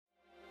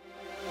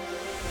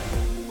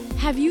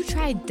Have you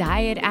tried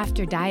diet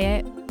after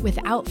diet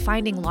without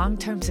finding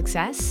long-term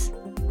success?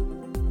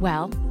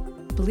 Well,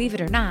 believe it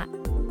or not,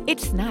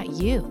 it's not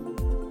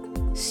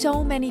you.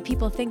 So many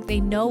people think they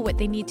know what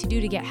they need to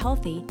do to get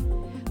healthy,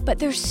 but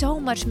there's so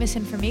much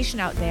misinformation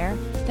out there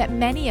that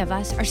many of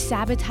us are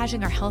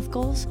sabotaging our health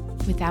goals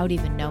without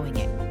even knowing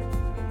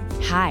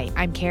it. Hi,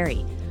 I'm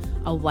Carrie,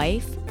 a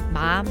wife,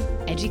 mom,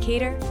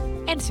 educator,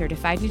 and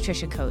certified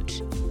nutrition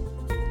coach.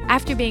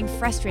 After being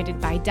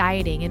frustrated by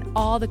dieting and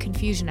all the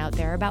confusion out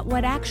there about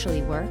what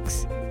actually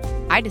works,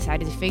 I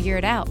decided to figure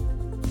it out.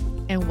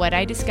 And what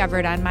I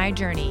discovered on my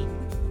journey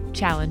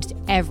challenged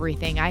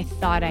everything I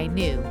thought I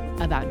knew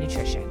about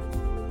nutrition.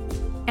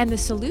 And the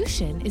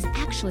solution is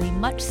actually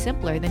much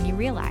simpler than you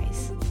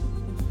realize.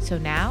 So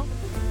now,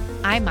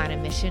 I'm on a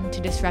mission to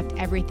disrupt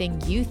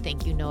everything you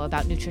think you know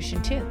about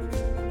nutrition too.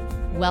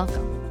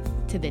 Welcome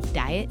to the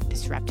Diet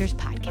Disruptors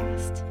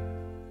Podcast.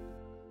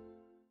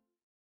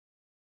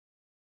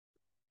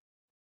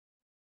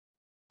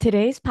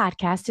 Today's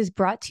podcast is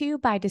brought to you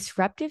by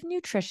Disruptive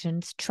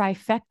Nutrition's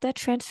Trifecta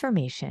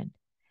Transformation.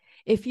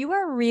 If you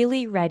are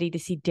really ready to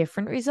see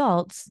different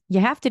results,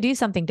 you have to do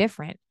something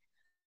different.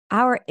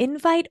 Our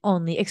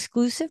invite-only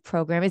exclusive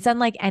program is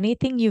unlike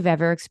anything you've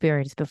ever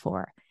experienced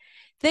before.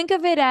 Think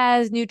of it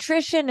as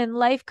nutrition and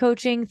life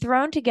coaching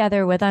thrown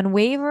together with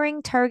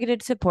unwavering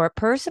targeted support,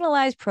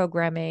 personalized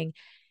programming,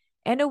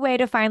 and a way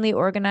to finally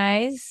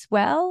organize,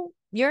 well,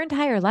 your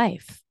entire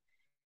life.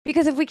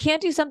 Because if we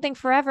can't do something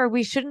forever,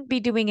 we shouldn't be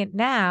doing it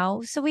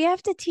now. So we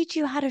have to teach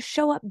you how to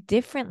show up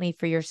differently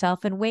for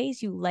yourself in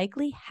ways you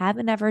likely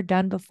haven't ever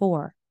done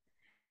before.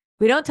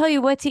 We don't tell you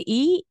what to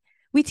eat.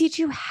 We teach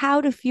you how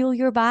to fuel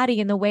your body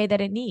in the way that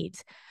it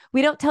needs.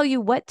 We don't tell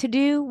you what to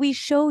do. We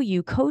show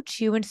you, coach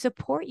you, and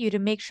support you to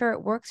make sure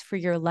it works for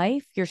your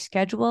life, your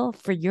schedule,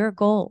 for your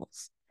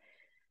goals.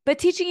 But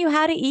teaching you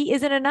how to eat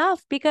isn't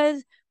enough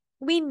because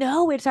we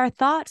know it's our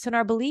thoughts and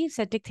our beliefs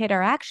that dictate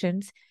our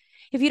actions.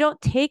 If you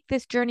don't take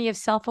this journey of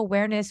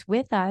self-awareness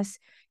with us,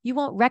 you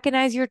won't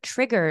recognize your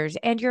triggers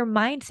and your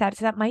mindsets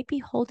that might be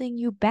holding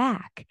you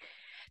back.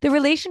 The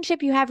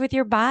relationship you have with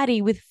your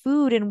body, with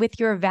food, and with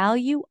your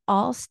value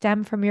all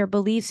stem from your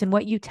beliefs and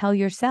what you tell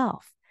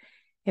yourself.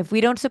 If we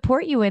don't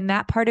support you in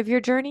that part of your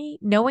journey,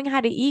 knowing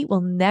how to eat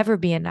will never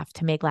be enough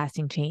to make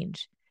lasting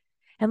change.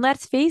 And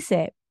let's face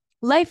it,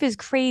 life is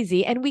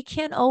crazy and we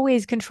can't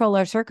always control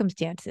our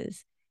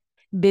circumstances.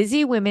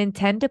 Busy women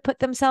tend to put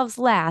themselves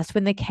last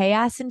when the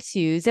chaos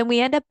ensues, and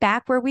we end up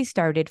back where we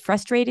started,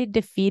 frustrated,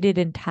 defeated,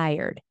 and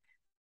tired.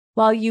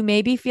 While you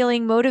may be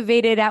feeling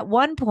motivated at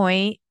one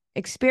point,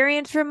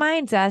 experience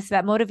reminds us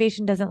that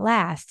motivation doesn't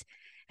last,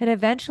 and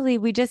eventually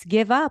we just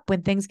give up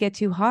when things get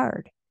too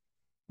hard.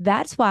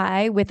 That's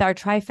why with our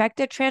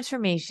Trifecta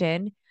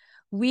Transformation,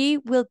 we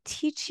will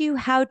teach you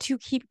how to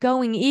keep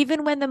going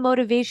even when the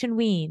motivation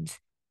wanes.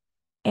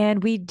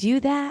 And we do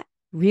that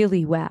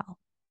really well.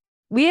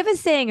 We have a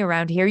saying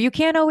around here, you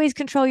can't always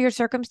control your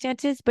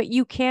circumstances, but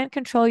you can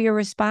control your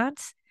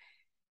response.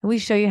 And we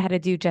show you how to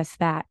do just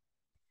that.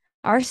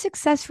 Our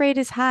success rate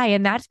is high,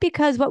 and that's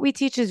because what we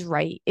teach is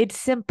right. It's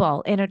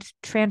simple and it's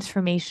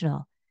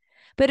transformational.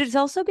 But it's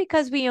also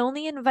because we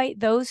only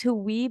invite those who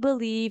we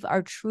believe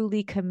are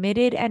truly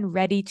committed and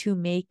ready to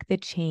make the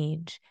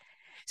change.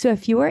 So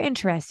if you are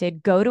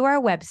interested, go to our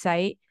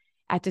website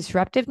at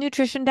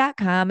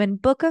disruptivenutrition.com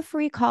and book a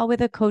free call with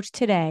a coach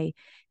today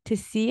to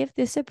see if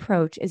this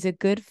approach is a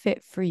good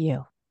fit for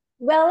you.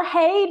 Well,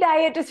 hey,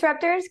 Diet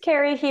Disruptors,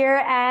 Carrie here.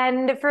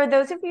 And for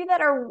those of you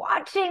that are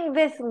watching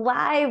this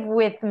live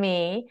with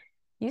me,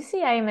 you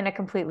see I am in a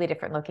completely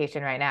different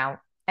location right now.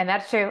 And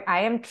that's true.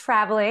 I am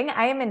traveling.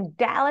 I am in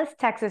Dallas,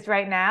 Texas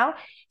right now. If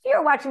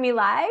you're watching me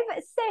live,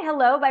 say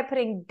hello by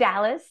putting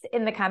Dallas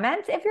in the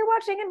comments. If you're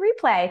watching in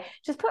replay,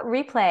 just put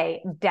replay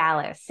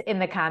Dallas in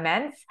the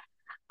comments.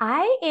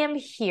 I am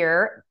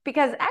here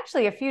because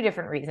actually a few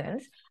different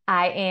reasons.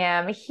 I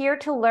am here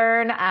to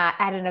learn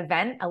at an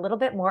event a little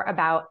bit more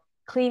about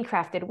clean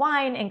crafted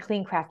wine and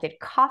clean crafted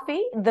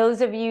coffee.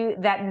 Those of you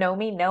that know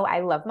me know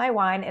I love my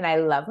wine and I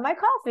love my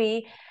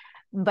coffee,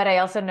 but I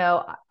also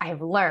know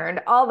I've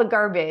learned all the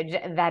garbage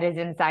that is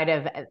inside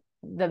of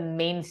the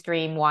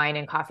mainstream wine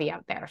and coffee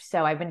out there.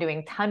 So I've been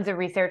doing tons of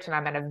research and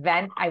I'm at an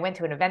event. I went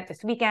to an event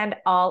this weekend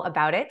all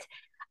about it.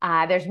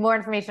 There's more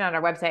information on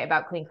our website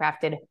about clean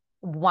crafted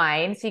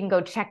wine. So you can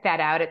go check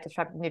that out at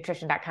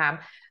disruptivenutrition.com.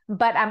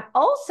 But I'm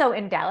also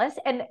in Dallas,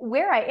 and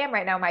where I am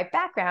right now, my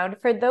background,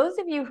 for those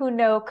of you who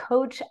know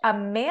Coach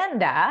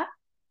Amanda,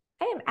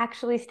 I am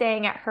actually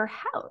staying at her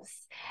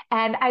house.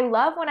 And I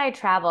love when I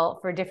travel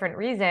for different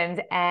reasons.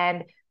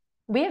 And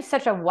we have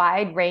such a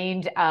wide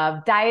range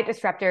of diet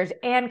disruptors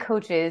and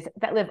coaches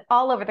that live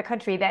all over the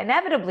country that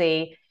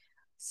inevitably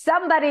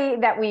somebody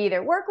that we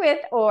either work with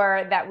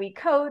or that we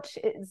coach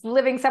is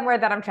living somewhere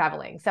that I'm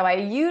traveling. So I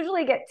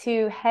usually get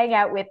to hang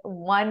out with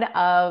one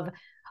of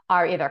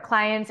are either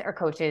clients or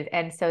coaches.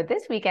 And so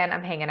this weekend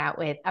I'm hanging out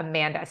with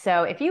Amanda.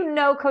 So if you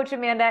know Coach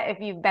Amanda, if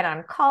you've been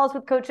on calls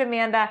with Coach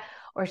Amanda,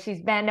 or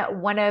she's been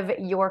one of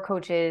your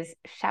coaches,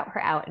 shout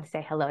her out and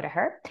say hello to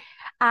her.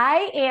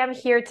 I am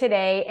here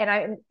today and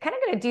I'm kind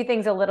of going to do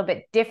things a little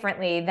bit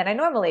differently than I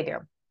normally do.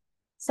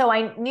 So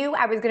I knew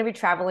I was going to be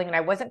traveling and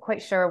I wasn't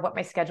quite sure what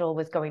my schedule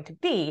was going to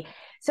be.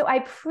 So I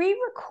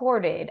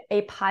pre-recorded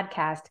a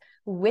podcast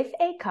with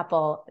a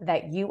couple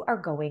that you are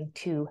going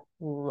to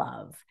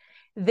love.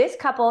 This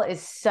couple is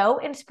so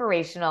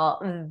inspirational.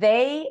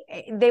 They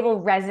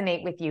will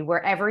resonate with you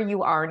wherever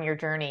you are in your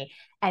journey.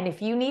 And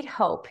if you need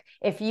hope,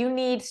 if you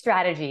need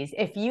strategies,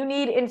 if you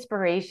need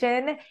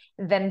inspiration,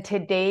 then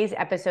today's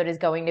episode is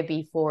going to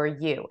be for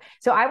you.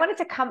 So I wanted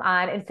to come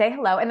on and say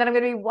hello, and then I'm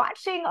going to be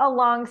watching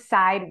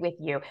alongside with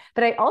you.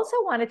 But I also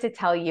wanted to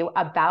tell you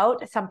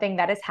about something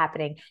that is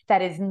happening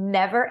that has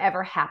never,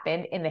 ever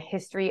happened in the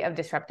history of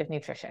disruptive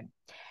nutrition.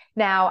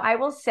 Now, I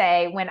will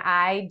say when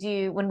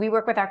we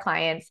work with our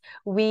clients,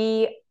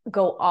 we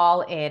go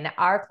all in.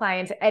 Our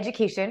clients'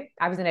 education,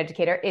 I was an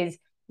educator, is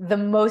the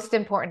most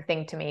important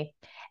thing to me.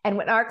 And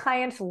when our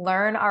clients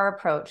learn our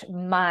approach,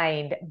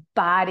 mind,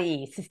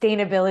 body,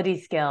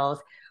 sustainability skills,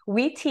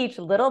 we teach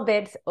little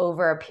bits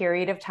over a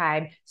period of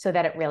time so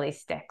that it really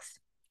sticks.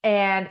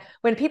 And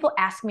when people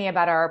ask me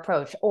about our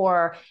approach,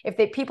 or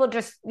if people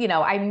just,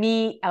 I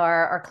meet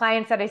our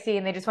clients that I see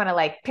and they just want to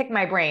like pick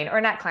my brain, or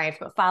not clients,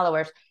 but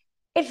followers,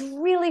 it's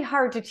really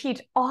hard to teach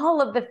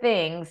all of the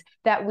things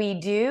that we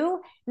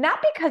do, not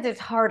because it's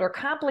hard or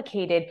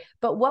complicated,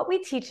 but what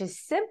we teach is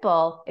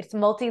simple, it's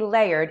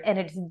multi-layered, and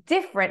it's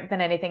different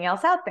than anything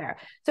else out there.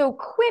 So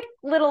quick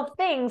little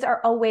things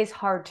are always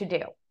hard to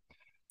do.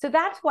 So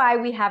that's why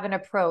we have an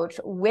approach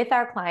with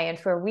our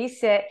clients where we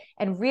sit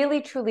and really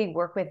truly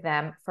work with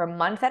them for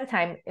months at a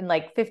time in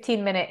like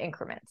 15-minute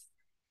increments.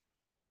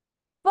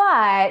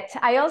 But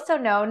I also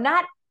know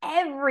not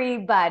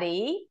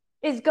everybody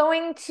is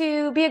going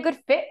to be a good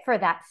fit for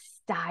that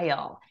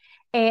style.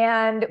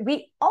 And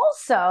we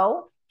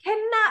also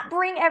cannot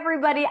bring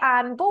everybody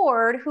on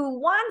board who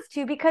wants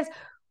to, because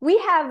we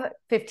have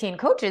 15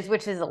 coaches,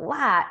 which is a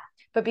lot,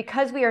 but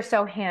because we are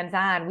so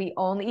hands-on,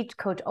 each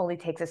coach only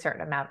takes a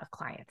certain amount of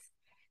clients.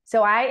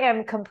 So I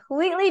am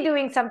completely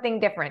doing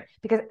something different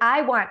because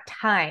I want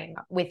time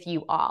with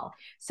you all.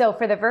 So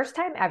for the first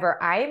time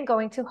ever, I am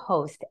going to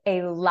host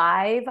a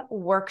live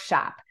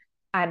workshop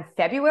on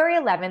February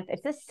 11th.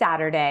 It's a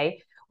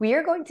Saturday. We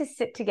are going to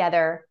sit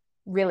together,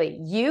 really,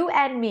 you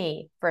and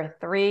me, for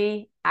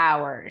 3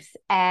 hours.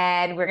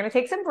 And we're going to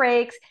take some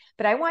breaks,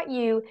 but I want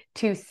you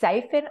to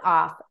siphon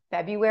off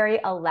February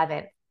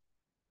 11th.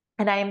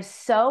 And I am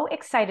so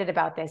excited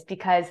about this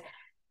because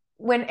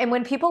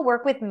when people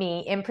work with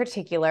me in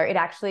particular,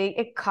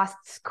 it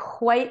costs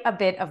quite a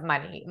bit of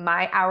money.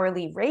 My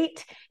hourly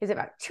rate is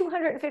about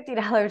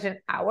 $250 an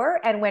hour.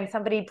 And when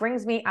somebody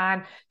brings me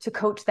on to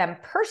coach them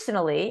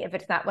personally, if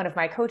it's not one of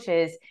my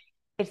coaches,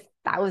 it's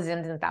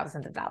thousands and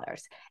thousands of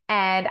dollars.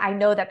 And I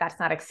know that that's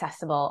not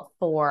accessible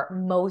for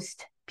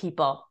most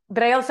people,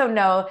 but I also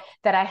know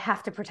that I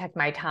have to protect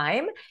my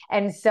time.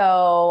 And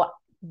so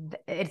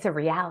it's a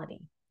reality.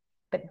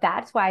 But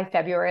that's why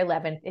February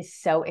 11th is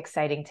so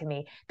exciting to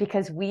me,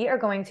 because we are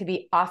going to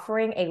be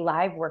offering a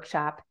live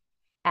workshop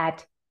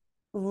at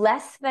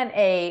less than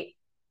a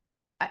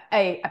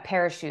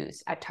pair of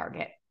shoes at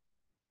Target.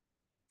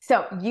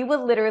 So you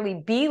will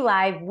literally be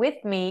live with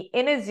me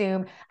in a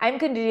Zoom. I'm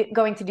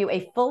going to do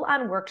a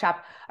full-on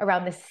workshop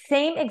around the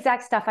same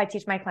exact stuff I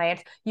teach my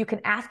clients. You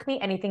can ask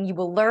me anything. You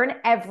will learn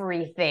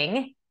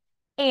everything.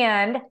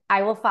 And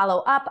I will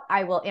follow up.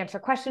 I will answer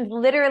questions.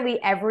 Literally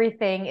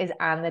everything is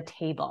on the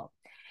table.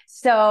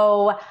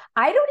 So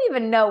I don't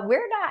even know,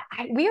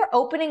 we are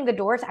opening the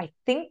doors, I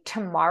think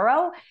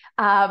tomorrow.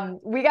 I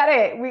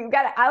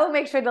will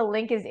make sure the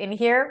link is in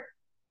here.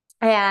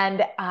 And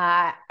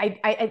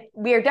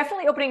we are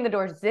definitely opening the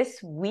doors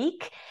this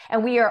week,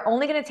 and we are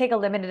only going to take a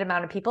limited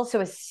amount of people. So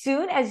as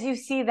soon as you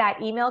see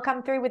that email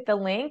come through with the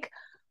link,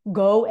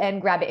 go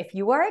and grab it. If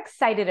you are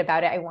excited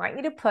about it, I want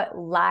you to put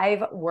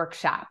live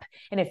workshop.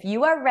 And if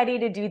you are ready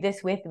to do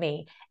this with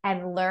me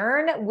and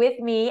learn with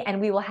me,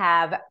 and we will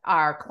have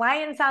our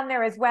clients on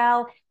there as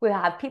well. We'll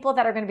have people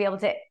that are going to be able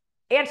to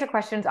answer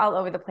questions all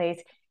over the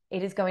place.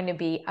 It is going to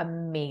be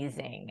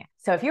amazing.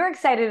 So if you're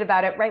excited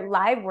about it, write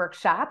live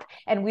workshop,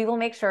 and we will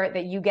make sure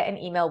that you get an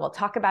email. We'll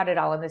talk about it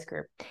all in this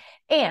group.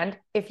 And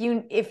if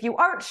you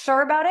aren't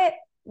sure about it,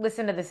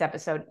 listen to this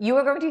episode. You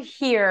are going to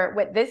hear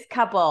what this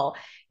couple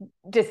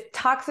just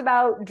talks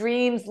about: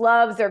 dreams,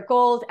 loves, their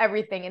goals,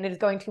 everything. And it is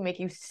going to make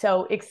you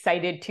so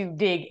excited to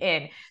dig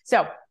in.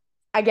 So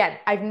again,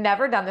 I've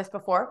never done this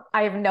before.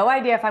 I have no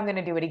idea if I'm going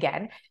to do it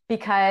again,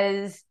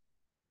 because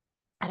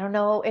I don't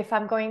know if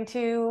I'm going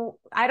to,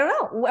 I don't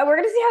know. We're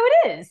going to see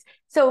how it is.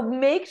 So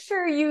make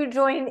sure you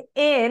join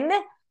in.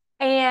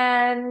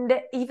 And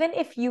even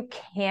if you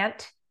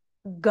can't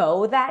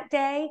go that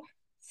day,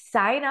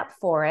 sign up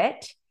for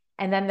it.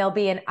 And then there'll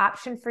be an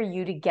option for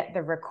you to get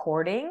the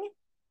recording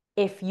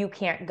if you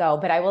can't go.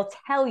 But I will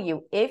tell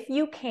you, if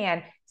you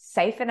can,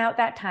 siphon out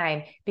that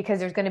time, because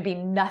there's going to be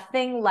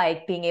nothing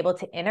like being able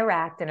to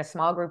interact in a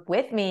small group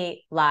with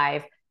me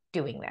live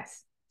doing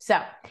this. So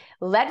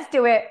let's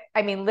do it.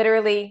 I mean,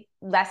 literally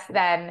less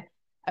than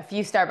a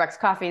few Starbucks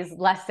coffees,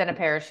 less than a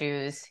pair of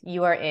shoes.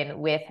 You are in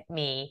with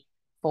me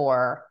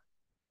for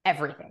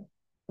everything.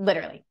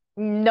 Literally.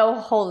 No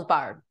holds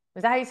barred.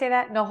 Is that how you say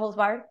that? No holds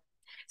barred?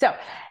 So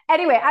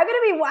anyway, I'm going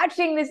to be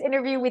watching this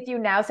interview with you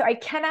now. So I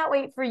cannot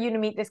wait for you to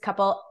meet this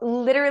couple.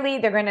 Literally,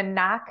 they're going to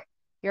knock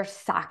your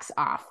socks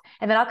off.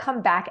 And then I'll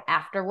come back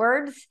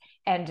afterwards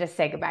and just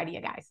say goodbye to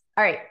you guys.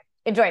 All right.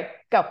 Enjoy.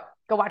 Go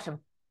watch them.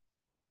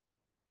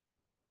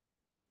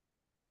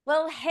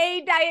 Well,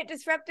 hey, Diet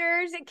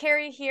Disruptors,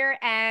 Carrie here,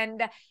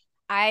 and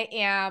I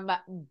am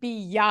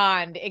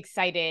beyond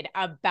excited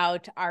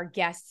about our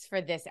guests for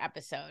this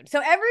episode.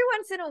 So every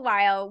once in a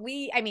while,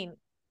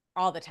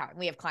 all the time,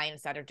 we have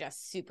clients that are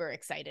just super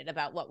excited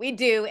about what we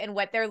do and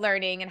what they're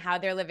learning and how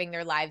they're living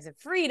their lives of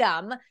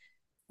freedom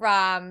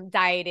from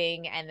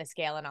dieting and the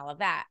scale and all of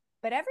that.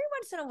 But every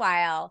once in a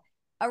while,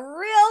 a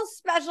real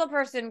special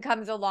person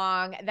comes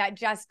along that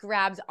just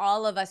grabs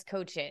all of us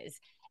coaches.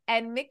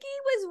 And Mickey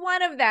was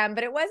one of them,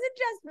 but it wasn't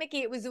just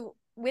Mickey. It was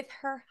with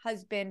her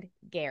husband,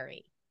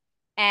 Gary.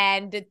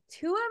 And the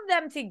two of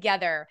them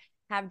together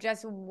have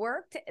just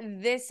worked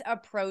this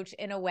approach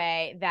in a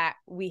way that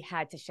we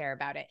had to share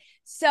about it.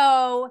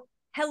 So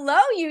hello,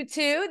 you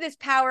two, this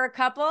power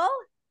couple.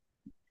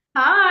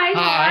 Hi. Hi.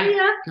 How are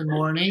you? Good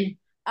morning.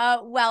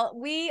 Well,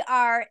 we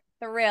are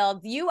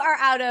thrilled. You are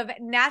out of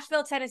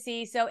Nashville,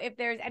 Tennessee. So if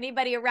there's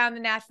anybody around the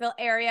Nashville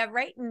area,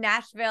 write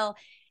Nashville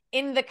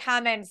in the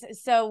comments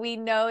so we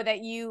know that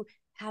you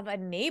have a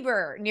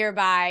neighbor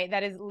nearby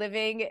that is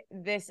living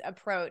this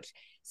approach.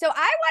 So I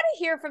want to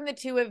hear from the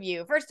two of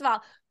you. First of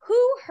all,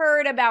 who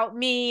heard about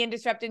me and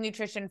Disruptive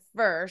Nutrition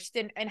first,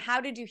 and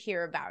how did you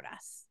hear about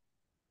us?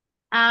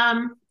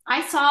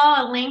 I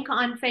saw a link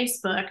on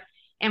Facebook,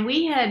 and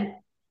we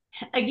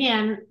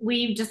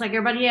just like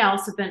everybody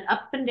else have been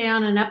up and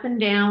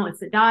down with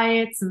the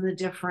diets and the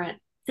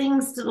different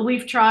things that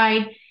we've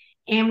tried.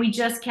 And we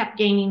just kept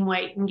gaining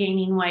weight. And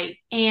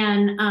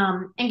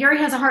Gary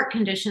has a heart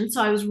condition.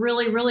 So I was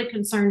really, really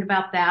concerned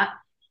about that.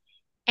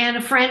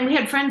 And we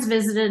had friends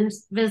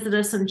visit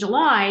us in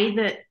July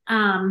that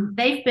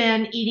they've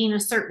been eating a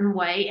certain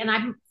way. And I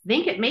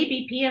think it may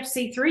be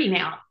PFC3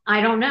 now.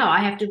 I don't know. I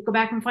have to go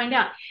back and find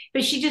out.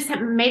 But she just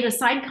made a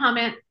side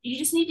comment. You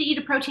just need to eat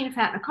a protein, a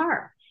fat, and a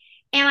carb.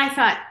 And I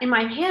thought, in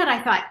my head,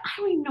 I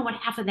don't even know what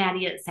half of that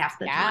is half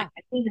the time.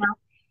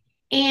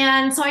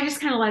 And so I just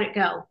kind of let it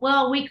go.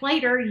 Well, a week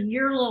later,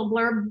 your little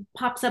blurb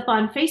pops up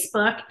on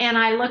Facebook, and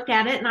I looked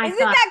at it and I Isn't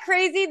thought, that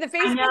crazy? The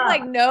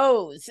Facebook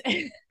knows.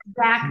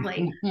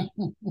 Exactly.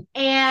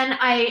 And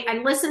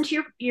I listened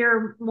to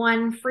your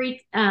one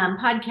free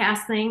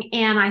podcast thing,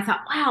 and I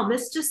thought, wow,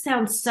 this just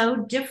sounds so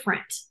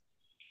different.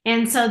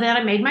 And so then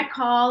I made my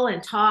call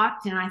and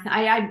talked, and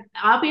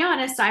I'll be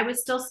honest, I was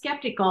still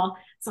skeptical.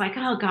 It's like,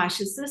 oh gosh,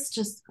 is this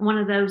just one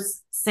of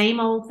those same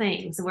old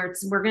things where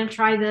we're going to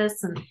try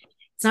this and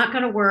it's not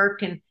going to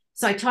work? And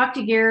so I talked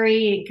to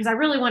Gary because I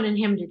really wanted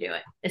him to do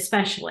it,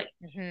 especially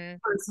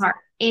for his heart.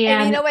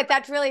 And you know what?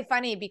 That's really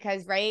funny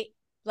because, right?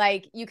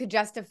 Like you could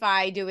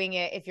justify doing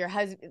it if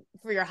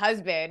for your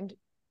husband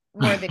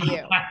more than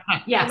you.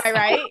 Yes. Am I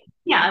right?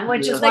 Yeah.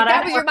 Which is like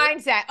that was your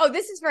mindset. Oh,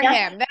 this is for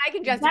him. Then I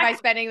can justify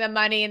spending the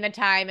money and the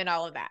time and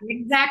all of that.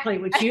 Exactly.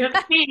 Which you have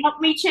helped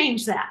me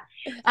change that.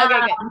 Okay,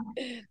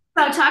 good.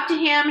 So I talked to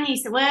him and he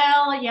said,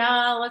 well,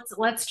 yeah,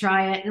 let's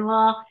try it. And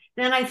well,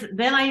 then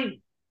I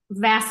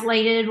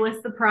vacillated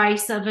with the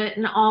price of it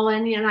and all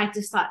in, and I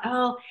just thought,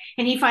 oh,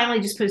 and he finally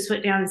just put his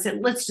foot down and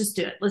said, let's just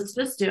do it. Let's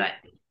just do it.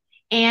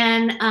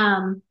 And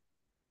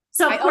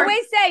so I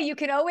always say you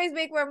can always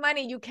make more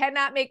money. You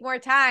cannot make more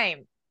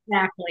time.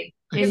 Exactly.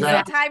 There's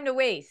no time to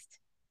waste.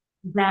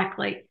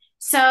 Exactly.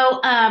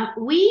 So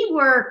we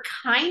were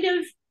kind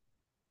of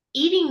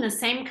eating the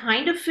same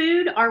kind of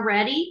food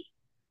already.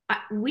 I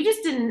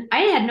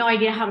had no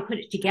idea how to put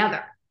it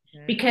together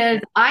because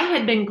I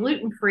had been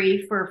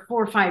gluten-free for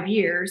 4 or 5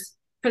 years,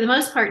 for the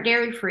most part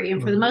dairy-free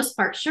and for the most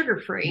part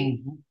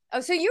sugar-free. Mm-hmm. Oh,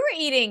 so you were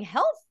eating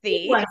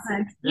healthy. It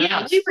wasn't. Yes.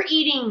 Yeah, we were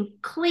eating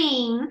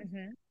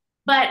clean,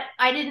 but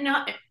I didn't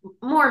know,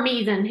 more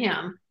me than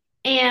him.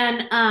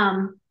 And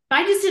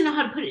I just didn't know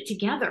how to put it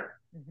together.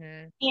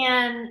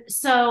 And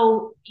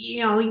so,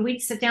 we'd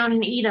sit down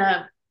and eat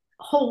a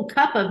whole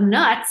cup of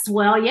nuts.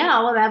 Well,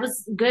 that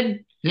was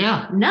good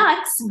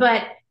nuts,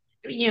 but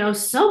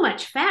so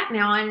much fat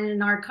now,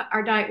 and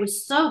our diet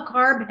was so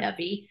carb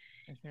heavy.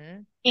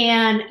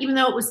 And even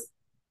though it was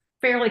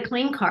fairly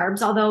clean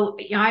carbs, although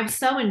I've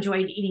so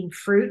enjoyed eating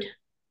fruit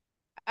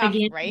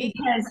again, right?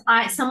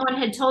 Because someone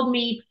had told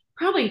me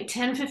probably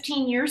 10,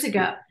 15 years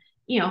ago,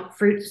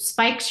 fruit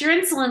spikes your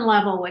insulin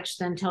level, which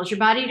then tells your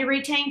body to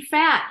retain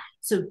fat.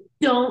 So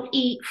don't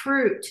eat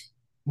fruit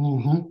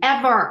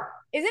ever.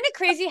 Isn't it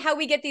crazy how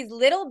we get these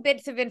little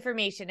bits of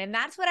information? And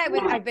that's what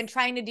I've been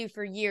trying to do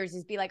for years,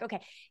 is be like, okay,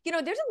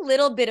 there's a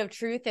little bit of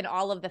truth in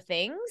all of the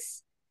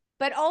things,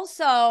 but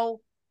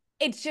also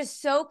it's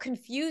just so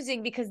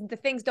confusing because the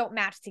things don't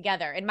match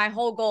together. And my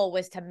whole goal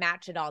was to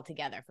match it all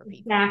together for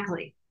people.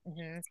 Exactly.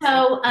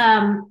 So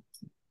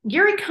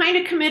Gary kind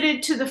of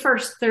committed to the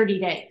first 30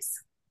 days.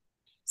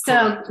 So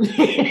what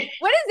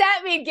does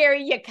that mean,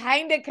 Gary? You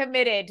kind of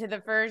committed to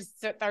the first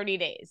 30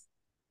 days.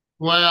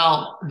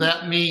 Well,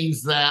 that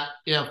means that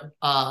if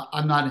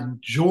I'm not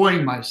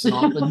enjoying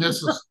myself and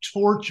this is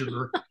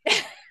torture,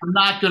 I'm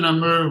not going to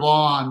move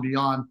on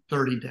beyond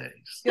 30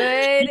 days.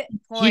 Good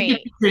point. He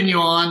can continue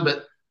on,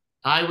 but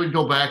I would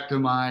go back to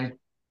my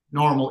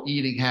normal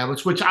eating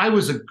habits, which I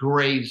was a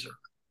grazer.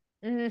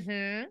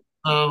 Mm-hmm.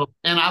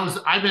 And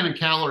I've been a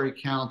calorie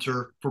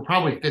counter for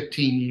probably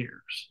 15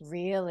 years.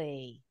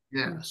 Really?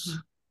 Yes.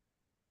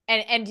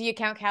 And do you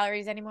count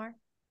calories anymore?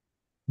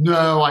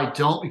 No, I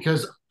don't,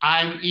 because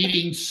I'm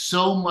eating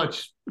so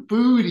much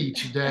food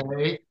each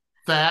day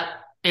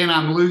and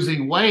I'm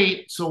losing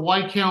weight. So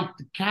why count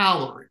the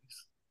calories?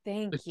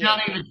 Thank you.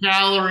 Counting the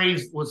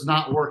calories was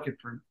not working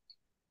for me.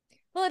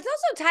 Well, it's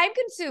also time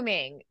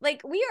consuming.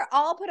 Like, we are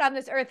all put on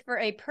this earth for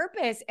a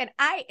purpose, and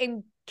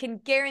can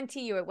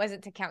guarantee you it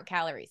wasn't to count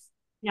calories.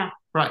 Yeah.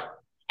 Right.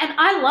 And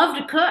I love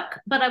to cook,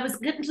 but I was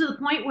getting to the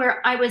point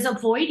where I was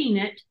avoiding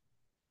it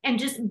and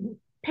just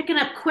picking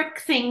up quick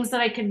things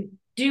that I could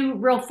do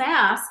real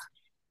fast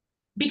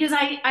because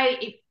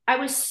I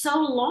was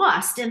so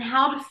lost in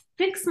how to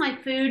fix my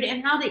food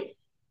and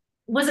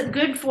was it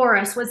good for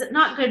us? Was it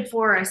not good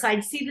for us?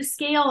 I'd see the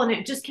scale and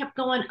it just kept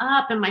going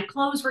up and my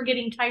clothes were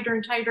getting tighter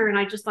and tighter. And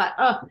I just thought,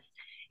 oh,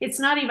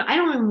 I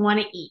don't even want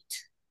to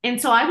eat. And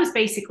so I was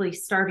basically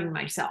starving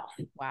myself.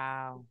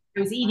 Wow. I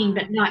was eating,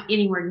 but not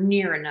anywhere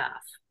near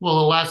enough. Well,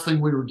 the last thing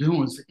we were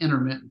doing was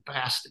intermittent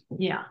fasting.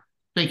 Yeah.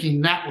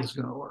 Thinking that was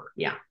going to work.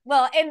 Yeah.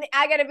 Well, and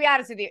I got to be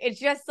honest with you. It's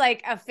just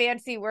like a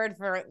fancy word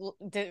for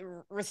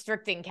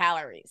restricting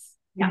calories.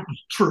 Yeah.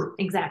 True.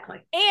 Exactly.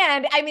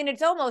 And I mean,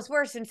 it's almost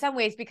worse in some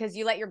ways because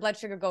you let your blood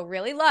sugar go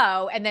really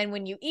low. And then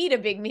when you eat a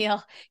big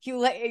meal, you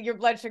let your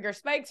blood sugar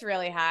spikes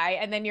really high.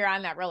 And then you're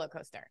on that roller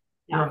coaster.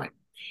 Yeah. Right.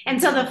 And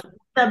so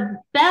the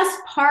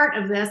best part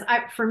of this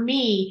for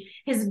me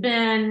has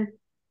been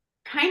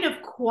kind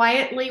of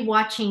quietly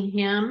watching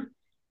him,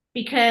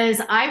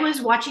 because I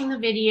was watching the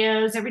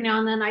videos. Every now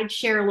and then I'd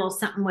share a little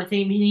something with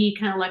him and he'd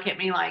kind of look at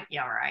me like,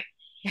 yeah, all right.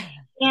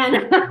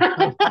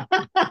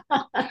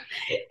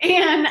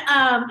 And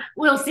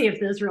we'll see if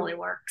this really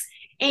works.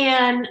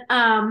 And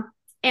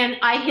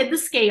I hid the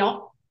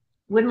scale,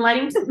 wouldn't let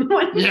him.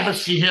 Yeah,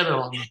 she hit it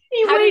on me.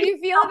 How did you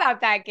feel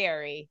about that,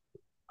 Gary?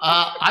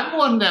 I'm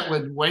one that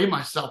would weigh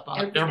myself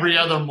out every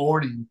other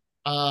morning.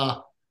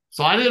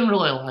 So I didn't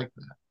really like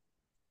that.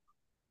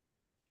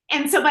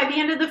 And so by the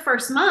end of the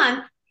first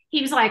month,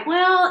 he was like,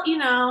 well,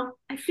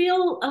 I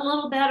feel a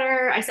little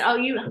better. I said, oh,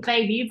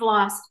 you've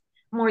lost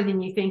more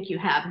than you think you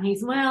have. And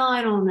he's, well,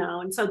 I don't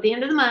know. And so at the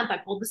end of the month, I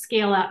pulled the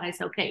scale out and I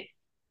said, okay,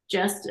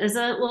 just as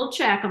a little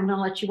check, I'm going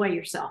to let you weigh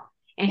yourself.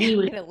 And he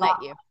was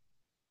let you.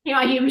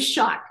 He was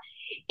shocked.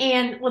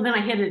 And well, then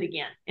I hid it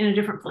again in a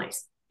different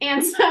place.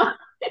 And so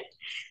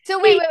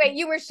wait.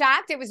 You were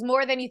shocked? It was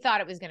more than you thought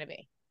it was going to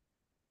be.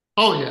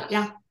 Oh, yes.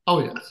 Yeah.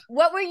 Oh, yes.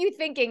 What were you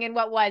thinking and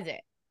what was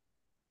it?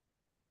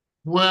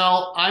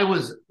 Well,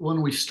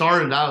 when we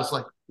started, I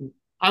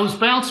was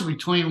bouncing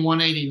between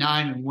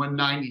 189 and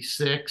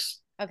 196.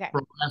 Okay.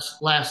 For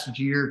last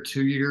year,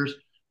 2 years.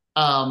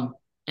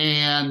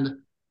 And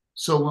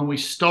so when we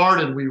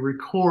started, we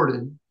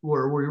recorded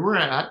where we were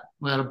at.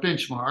 We had a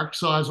benchmark.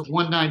 So I was at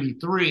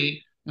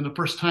 193. And the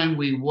first time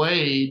we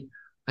weighed,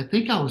 I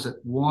think I was at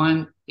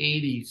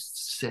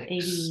 186.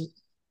 80.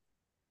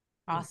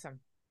 Awesome.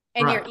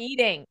 And right. You're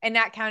eating and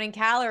not counting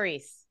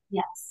calories.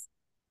 Yes.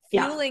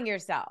 Fueling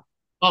yourself.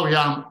 Oh,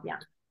 yeah. Yeah.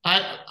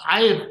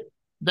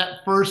 That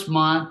first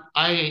month,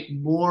 I ate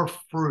more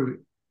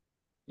fruit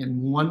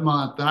in 1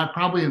 month than I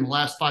probably in the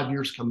last 5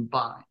 years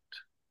combined.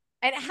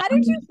 And how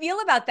did you feel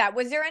about that?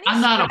 Was there any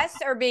stress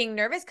or being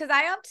nervous? Because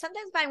I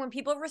sometimes find when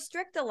people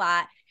restrict a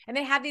lot and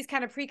they have these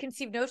kind of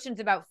preconceived notions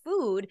about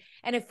food,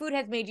 and if food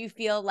has made you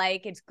feel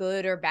like it's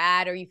good or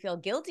bad, or you feel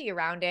guilty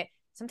around it,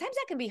 sometimes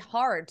that can be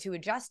hard to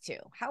adjust to.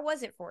 How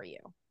was it for you?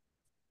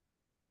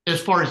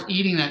 As far as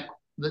eating that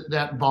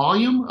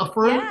volume of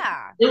fruit?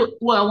 Yeah.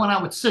 Well, when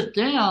I would sit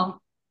down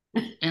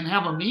and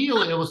have a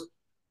meal,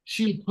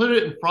 she'd put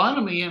it in front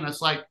of me and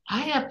it's like,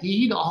 I have to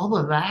eat all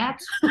of that.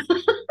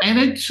 And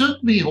it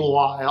took me a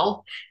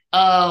while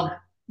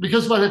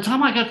because by the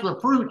time I got to the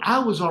fruit, I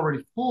was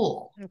already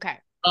full. Okay.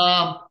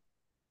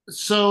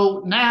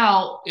 So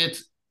now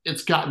it's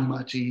gotten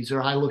much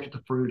easier. I look at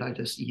the fruit, I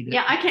just eat it.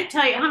 Yeah, I can't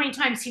tell you how many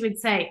times he would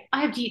say,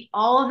 I have to eat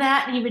all of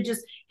that. And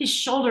his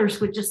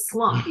shoulders would just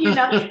slump,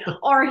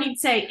 or he'd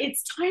say,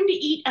 it's time to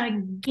eat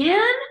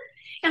again.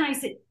 And I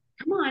said,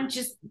 come on,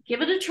 just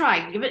give it a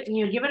try. Give it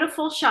a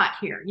full shot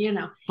here,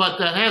 But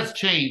that has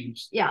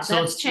changed. Yeah,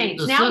 that's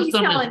changed. The now system he's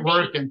telling is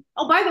working. Me,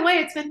 oh, by the way,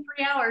 it's been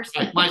 3 hours.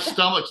 Like my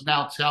stomach's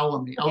now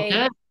telling me,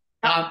 okay,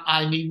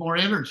 I need more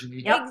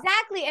energy. Yep.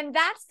 Exactly. And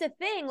that's the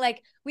thing.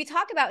 Like, we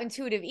talk about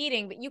intuitive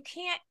eating, but you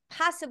can't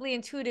possibly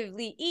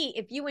intuitively eat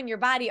if you and your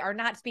body are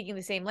not speaking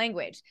the same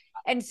language.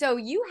 And so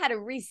you had to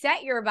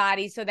reset your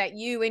body so that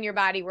you and your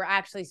body were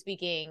actually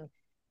speaking,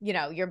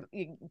 the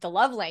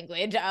love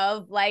language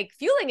of like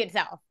fueling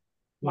itself.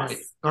 Right.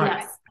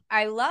 Yes.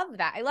 I love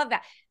that. I love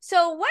that.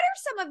 So what are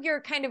some of your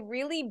kind of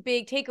really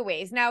big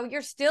takeaways? Now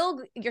you're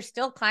still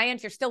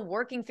clients, you're still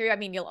working through, I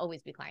mean, you'll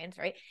always be clients,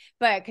 right?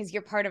 But because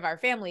you're part of our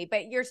family,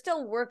 but you're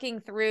still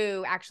working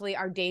through actually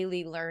our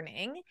daily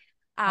learning.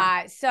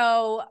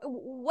 So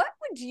what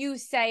would you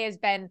say has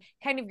been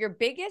kind of your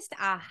biggest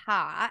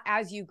aha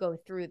as you go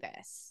through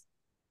this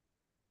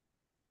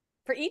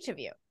for each of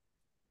you?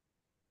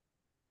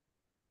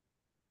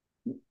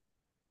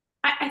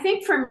 I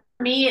think for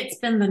me, it's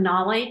been the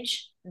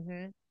knowledge.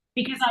 Mm-hmm.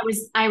 Because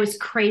I was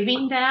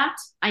craving that.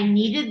 I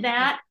needed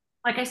that.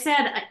 Like I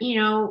said,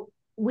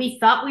 we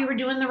thought we were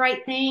doing the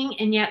right thing,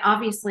 and yet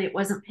obviously it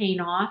wasn't paying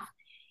off.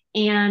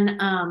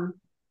 And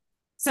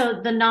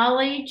so the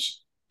knowledge,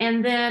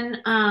 and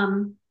then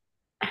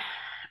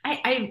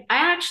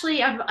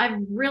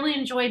I've really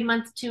enjoyed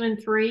month 2 and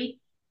 3,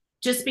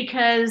 just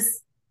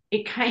because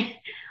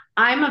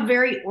I'm a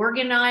very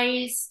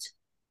organized,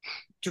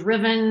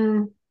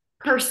 driven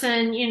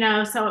person,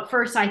 so at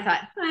first I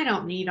thought, I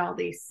don't need all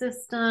these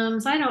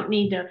systems. I don't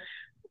need to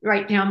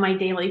write down my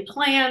daily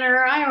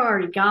planner. I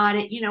already got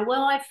it.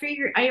 Well,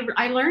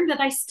 I learned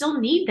that I still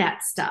need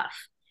that stuff,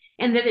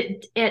 and that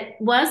it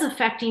was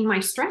affecting my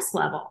stress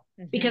level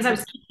because I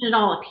was keeping it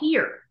all up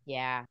here.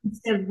 Yeah.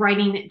 Instead of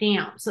writing it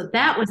down. So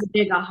that was a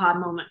big aha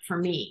moment for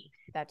me.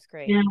 That's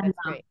great. That's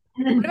great.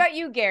 What about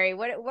you, Gary?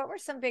 What were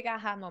some big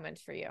aha moments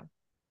for you?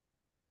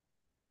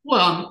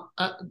 Well,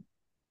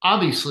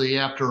 obviously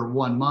after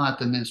 1 month,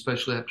 and then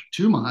especially after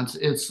 2 months,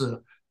 it's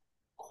the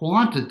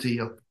quantity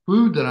of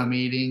food that I'm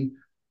eating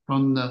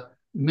from the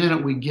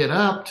minute we get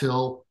up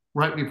till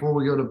right before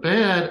we go to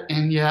bed.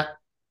 And yet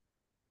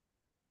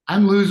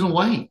I'm losing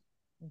weight,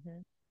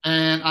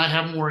 and I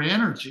have more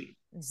energy.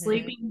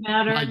 Sleeping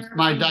better.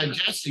 My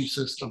digestive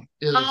system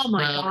is oh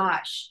my better.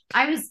 Gosh.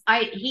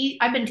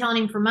 I've been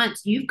telling him for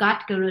months, you've got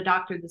to go to the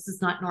doctor. This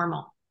is not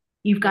normal.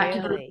 You've got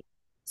to go.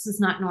 This is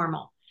not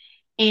normal.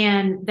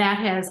 And that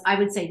has, I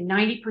would say,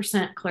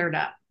 90% cleared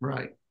up.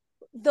 Right.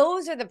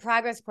 Those are the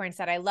progress points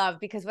that I love,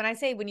 because when I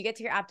say when you get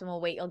to your optimal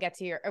weight, when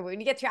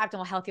you get to your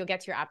optimal health, you'll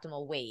get to your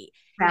optimal weight.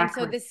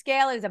 Exactly. And so the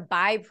scale is a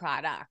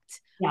byproduct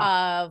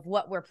of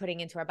what we're putting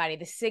into our body,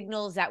 the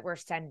signals that we're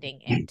sending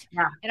it.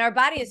 Yeah. And our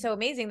body is so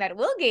amazing that it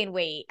will gain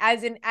weight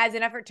as an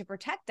effort to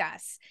protect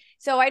us.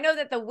 So I know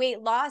that the weight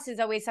loss is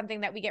always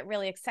something that we get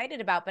really excited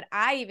about, but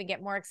I even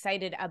get more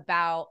excited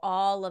about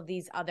all of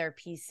these other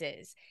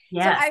pieces.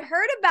 Yes. So I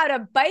heard about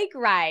a bike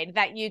ride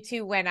that you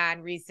two went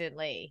on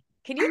recently.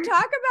 Can you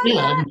talk about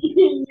that?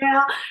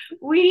 Yeah,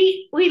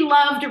 we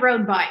love to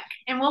road bike,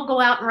 and we'll go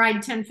out and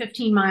ride 10,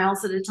 15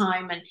 miles at a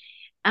time.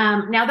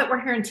 And now that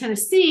we're here in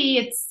Tennessee,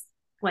 it's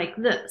like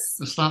this.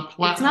 It's not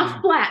flat. It's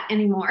not flat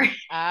anymore.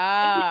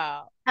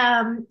 Oh.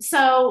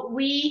 So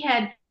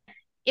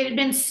it had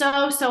been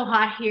so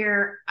hot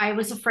here. I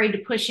was afraid to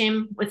push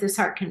him with his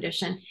heart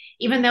condition,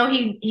 even though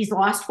he's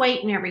lost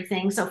weight and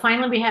everything. So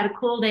finally we had a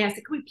cool day. I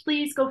said, can we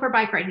please go for a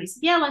bike ride? He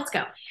said, yeah, let's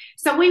go.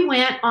 So we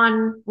went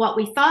on what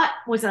we thought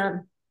was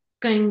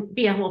going to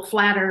be a little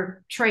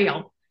flatter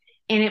trail.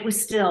 And it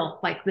was still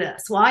like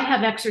this. Well, I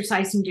have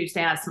exercise-induced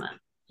asthma,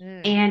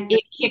 and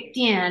it kicked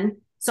in.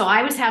 So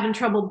I was having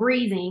trouble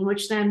breathing,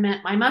 which then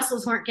meant my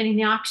muscles weren't getting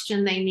the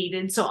oxygen they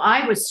needed. So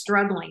I was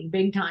struggling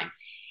big time.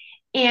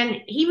 And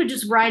he would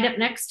just ride up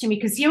next to me,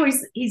 because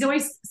he's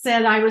always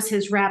said I was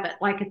his rabbit.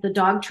 Like at the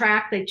dog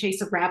track, they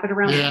chase a rabbit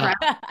around the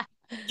track.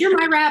 You're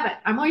my rabbit.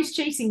 I'm always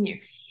chasing you.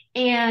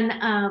 And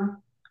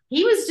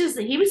he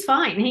was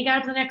fine. And he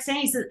got up the next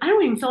day. He said, I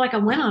don't even feel like I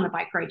went on a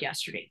bike ride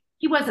yesterday.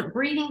 He wasn't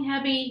breathing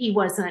heavy. He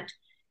wasn't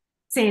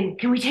saying,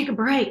 can we take a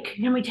break?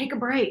 Can we take a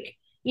break?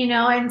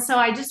 And so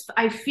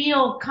I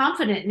feel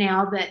confident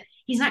now that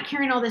he's not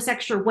carrying all this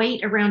extra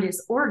weight around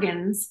his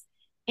organs,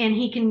 and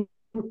he can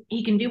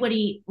do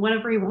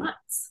whatever he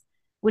wants,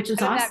 which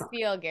is awesome. How does that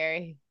feel,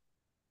 Gary?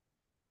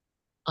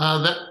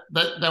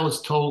 That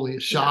was totally a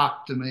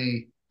shock to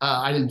me.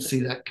 I didn't see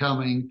that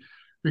coming,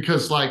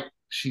 because like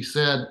she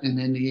said, in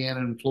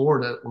Indiana and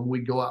Florida, when we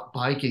go out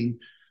biking,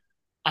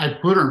 I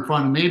put her in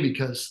front of me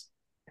because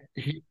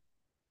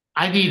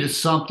I needed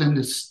something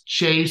to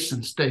chase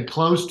and stay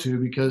close to,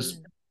 because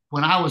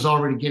when I was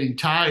already getting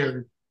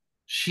tired,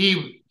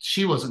 she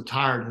wasn't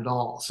tired at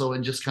all. So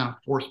it just kind of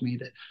forced me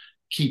to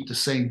keep the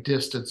same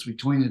distance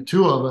between the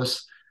two of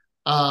us.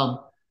 And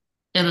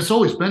it's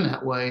always been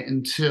that way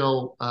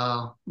until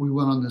we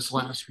went on this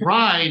last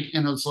ride,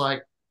 and it was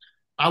like,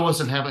 I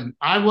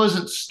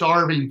wasn't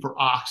starving for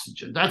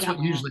oxygen. That's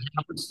what usually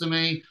happens to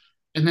me.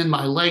 And then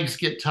my legs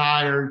get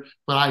tired,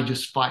 but I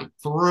just fight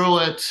through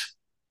it.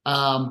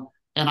 And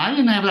I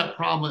didn't have that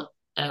problem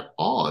at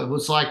all. It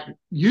was like,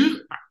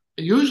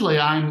 usually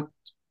I'm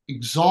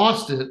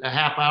exhausted a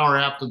half hour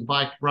after the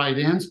bike ride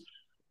ends.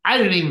 I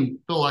didn't even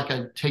feel like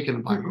I'd taken a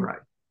bike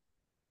ride.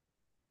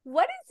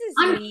 What does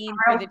this mean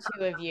for the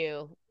two of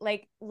you?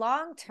 Like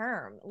long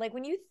term, like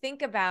when you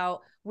think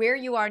about where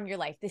you are in your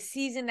life, the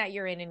season that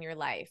you're in your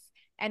life,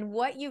 and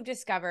what you've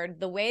discovered,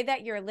 the way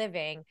that you're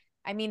living.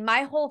 I mean,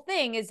 my whole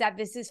thing is that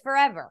this is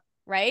forever,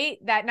 right?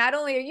 That not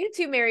only are you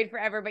two married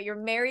forever, but you're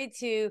married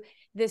to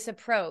this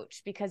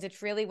approach because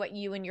it's really what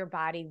you and your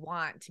body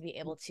want to be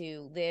able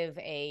to live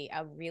a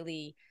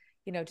really,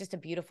 you know, just a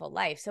beautiful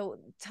life. So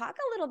talk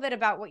a little bit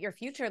about what your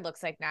future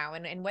looks like now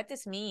and what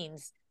this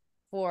means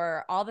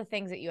for all the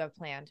things that you have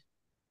planned.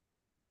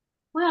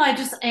 Well,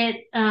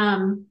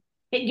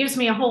 it gives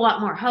me a whole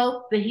lot more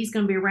hope that he's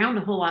going to be around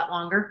a whole lot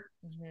longer.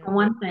 For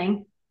one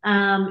thing,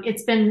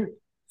 it's been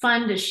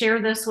fun to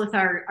share this with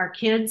our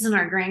kids and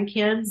our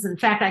grandkids. In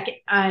fact,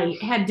 I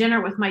had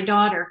dinner with my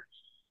daughter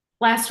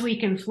last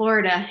week in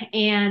Florida,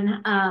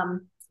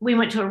 and we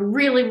went to a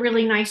really,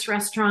 really nice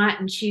restaurant,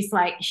 and she's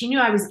like, she knew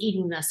I was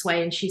eating this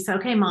way, and she said,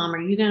 okay, Mom, are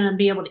you going to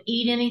be able to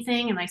eat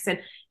anything? And I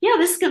said, yeah,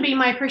 this is going to be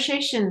my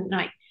appreciation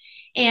night.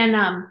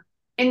 And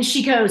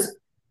she goes,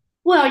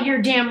 well,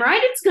 you're damn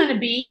right it's going to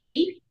be.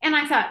 And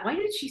I thought, why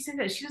did she say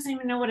that? She doesn't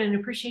even know what an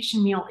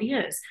appreciation meal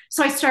is.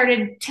 So I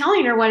started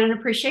telling her what an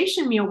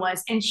appreciation meal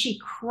was, and she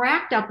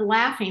cracked up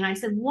laughing. I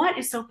said, what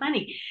is so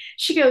funny?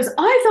 She goes,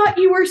 I thought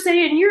you were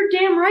saying you're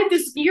damn right.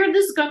 This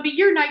is going to be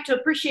your night to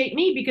appreciate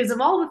me because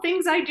of all the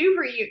things I do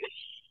for you.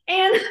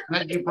 And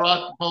that you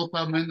brought both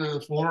of them into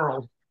this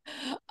world.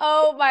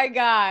 Oh my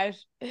gosh.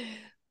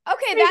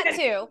 Okay,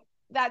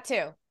 that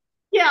too.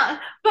 Yeah,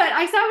 but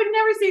I said I would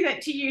never say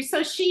that to you.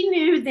 So she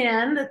knew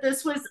then that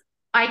this was,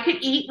 I could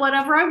eat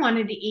whatever I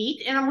wanted to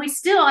eat. And I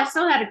still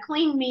had a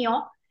clean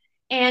meal.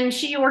 And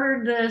she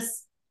ordered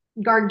this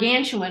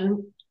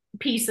gargantuan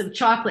piece of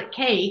chocolate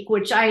cake,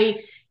 which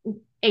I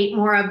ate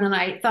more of than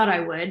I thought I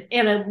would,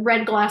 and a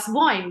red glass of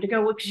wine to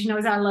go with, because she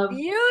knows I love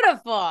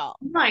beautiful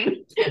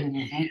wine.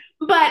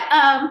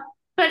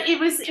 But it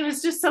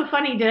was just so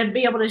funny to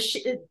be able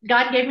to,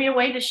 God gave me a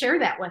way to share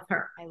that with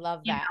her. I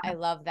love that. I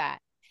love that.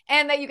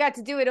 And that you got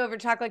to do it over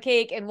chocolate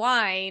cake and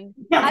wine.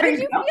 Yeah, how did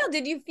you feel?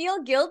 Did you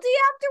feel guilty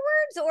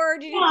afterwards, or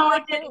did you? No, I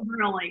didn't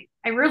really.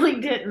 I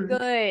really didn't.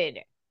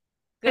 Good.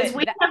 Because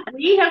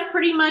we have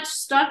pretty much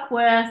stuck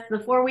with the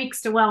 4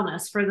 weeks to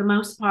wellness for the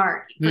most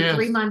part for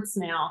 3 months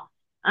now.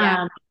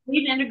 Yeah.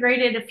 We've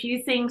integrated a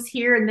few things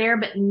here and there,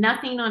 but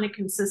nothing on a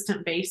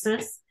consistent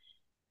basis.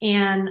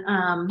 And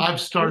I've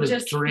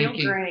started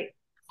drinking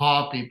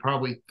coffee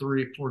probably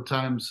 3 or 4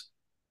 times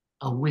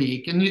a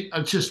week, and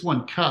it's just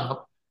 1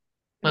 cup.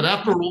 But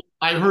after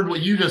I heard what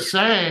you just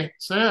said,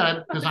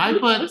 because I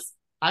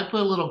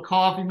put a little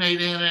Coffee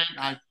Mate in it,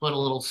 I put a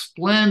little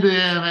Splenda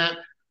in it,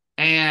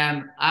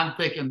 and I'm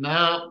thinking,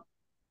 no,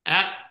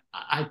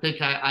 I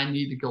think I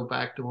need to go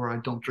back to where I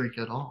don't drink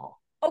at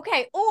all.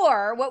 Okay,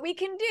 or what we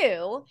can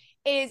do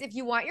is, if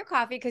you want your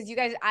coffee, because you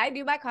guys, I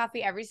do my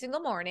coffee every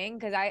single morning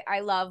because I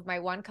love my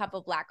 1 cup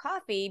of black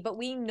coffee, but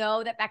we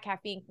know that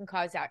caffeine can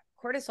cause that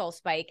cortisol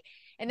spike.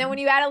 And then when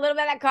you add a little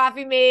bit of that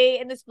Coffee Mate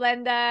and the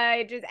Splenda,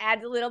 it just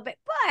adds a little bit.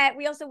 But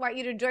we also want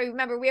you to enjoy.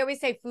 Remember, we always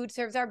say food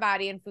serves our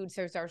body and food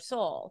serves our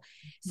soul.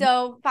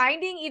 So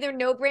finding either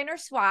no-brainer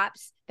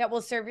swaps that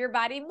will serve your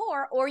body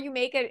more, or you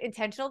make an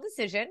intentional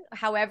decision,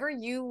 however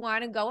you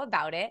want to go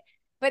about it.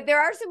 But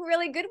there are some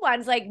really good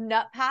ones like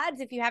Nut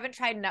Pods. If you haven't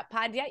tried Nut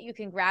Pods yet, you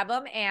can grab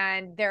them,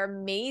 and they're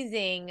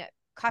amazing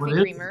coffee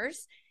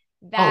creamers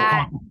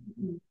that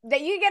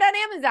you get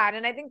on Amazon.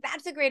 And I think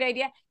that's a great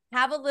idea.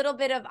 Have a little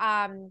bit of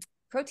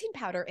protein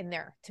powder in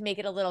there to make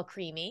it a little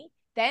creamy.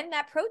 Then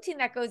that protein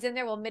that goes in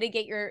there will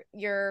mitigate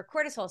your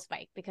cortisol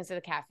spike because of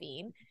the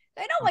caffeine.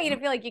 I don't want you to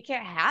feel like you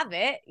can't have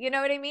it, you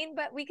know what I mean?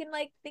 But we can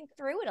like think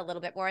through it a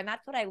little bit more. And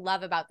that's what I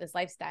love about this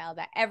lifestyle,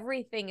 that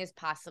everything is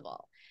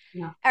possible.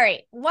 Yeah. All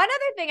right. One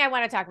other thing I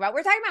want to talk about,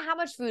 we're talking about how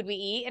much food we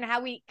eat and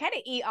how we kind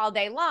of eat all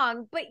day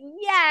long, but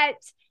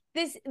yet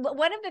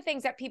one of the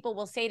things that people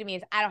will say to me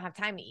is, I don't have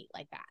time to eat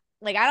like that.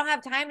 Like, I don't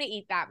have time to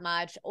eat that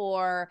much,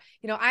 or,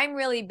 you know, I'm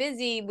really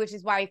busy, which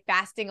is why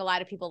fasting a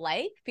lot of people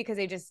like, because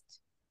they just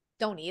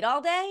don't eat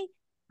all day.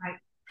 Right.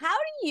 How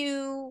do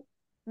you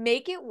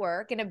make it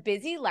work in a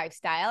busy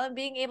lifestyle and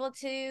being able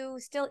to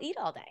still eat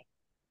all day?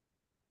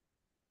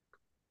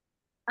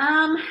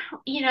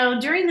 You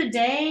know, during the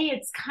day,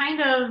 it's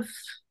kind of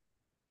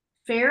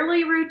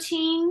fairly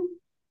routine.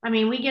 I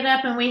mean, we get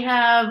up and we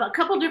have a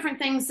couple different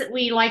things that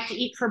we like to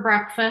eat for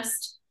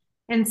breakfast.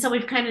 And so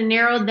we've kind of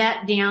narrowed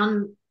that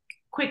down.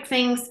 Quick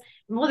things.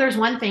 Well, there's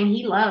one thing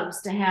he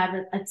loves to have.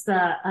 It's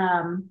the,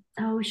 I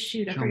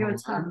forget what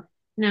it's called.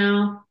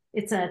 No,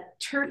 it's a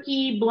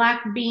turkey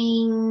black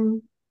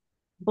bean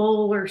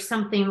bowl or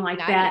something like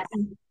that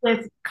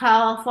with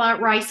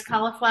rice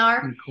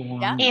cauliflower.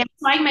 Yeah. And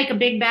so I make a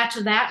big batch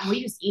of that, and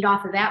we just eat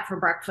off of that for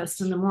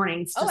breakfast in the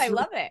mornings. I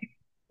love it.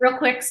 Real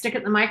quick, stick it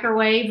in the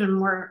microwave,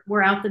 and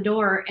we're out the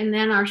door. And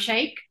then our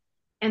shake,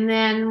 and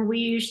then we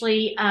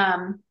usually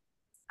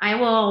I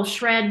will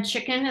shred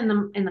chicken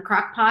in the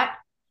crock pot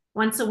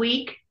once a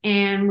week,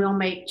 and we'll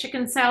make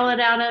chicken salad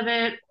out of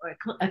it, or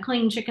a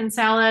clean chicken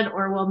salad,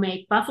 or we'll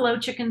make buffalo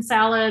chicken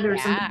salad or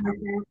something like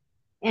that.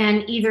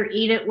 and either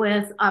eat it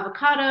with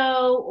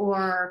avocado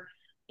or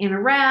in a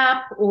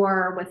wrap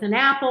or with an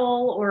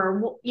apple,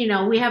 or,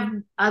 we have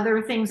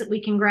other things that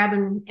we can grab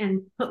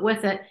and put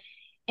with it.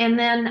 And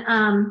then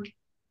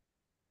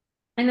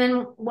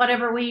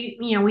whatever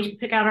we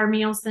pick out our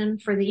meals then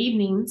for the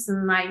evenings.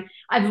 And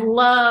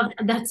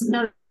that's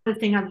another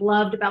thing I've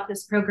loved about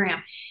this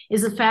program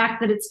is the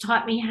fact that it's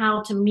taught me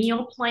how to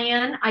meal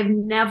plan. I've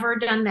never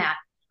done that.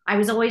 I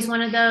was always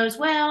one of those,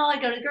 well, I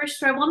go to the grocery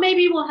store. Well,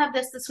 maybe we'll have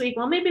this week.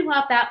 Well, maybe we'll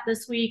have that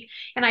this week.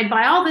 And I'd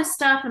buy all this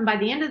stuff. And by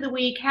the end of the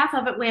week, half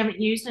of it we haven't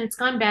used and it's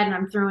gone bad and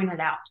I'm throwing it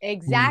out.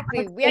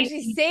 Exactly. We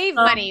actually save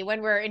money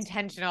when we're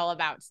intentional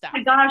about stuff. Oh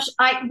my gosh,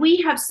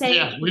 we have saved.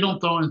 Yeah, we don't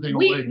throw anything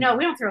away. No,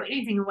 we don't throw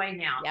anything away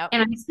now. Yep.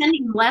 And I'm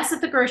spending less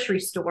at the grocery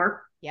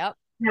store. Yep.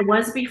 Than I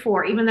was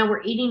before, even though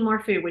we're eating more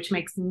food, which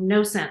makes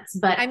no sense.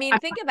 But I mean,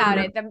 think about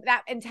it.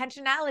 That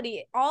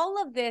intentionality,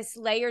 all of this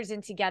layers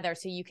in together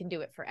so you can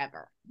do it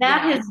forever.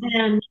 That has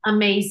been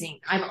amazing.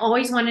 I've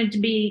always wanted to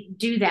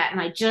do that,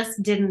 and I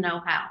just didn't know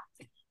how.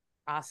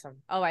 Awesome.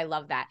 Oh, I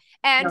love that.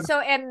 And so,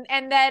 and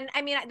then,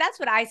 I mean, that's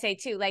what I say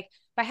too. Like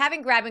by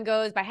having grab and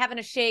goes, by having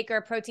a shake or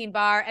a protein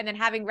bar, and then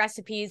having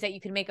recipes that you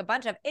can make a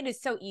bunch of, it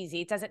is so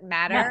easy. It doesn't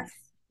matter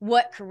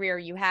what career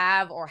you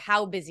have or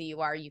how busy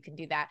you are, you can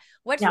do that.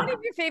 What's one of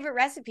your favorite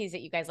recipes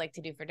that you guys like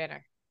to do for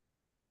dinner?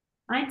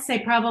 I'd say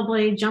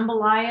probably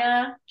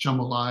jambalaya.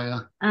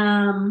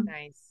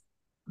 Nice.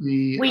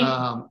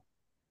 The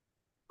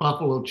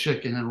buffalo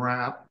chicken and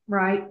wrap.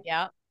 Right.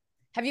 Yeah.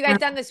 Have you guys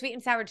done the sweet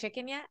and sour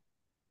chicken yet?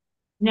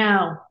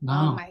 No.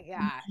 Oh my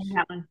gosh.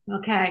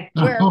 Okay.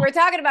 We're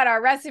talking about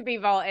our recipe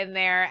vault in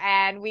there,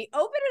 and we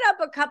open it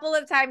up a couple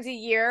of times a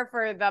year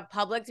for the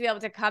public to be able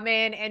to come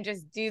in and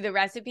just do the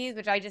recipes,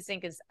 which I just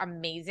think is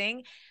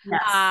amazing.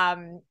 Yes.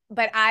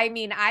 But I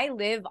mean, I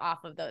live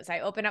off of those.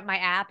 I open up my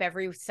app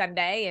every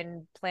Sunday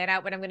and plan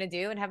out what I'm going to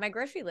do and have my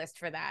grocery list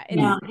for that.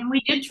 Yeah. And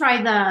we did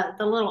try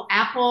the little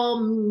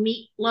apple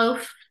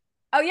meatloaf.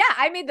 Oh yeah.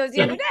 I made those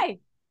the other day.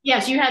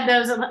 Yes, you had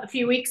those a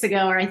few weeks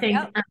ago, or I think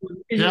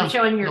you were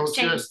showing your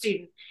exchange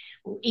student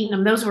eating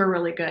them. Those were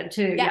really good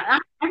too. Yeah,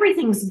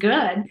 everything's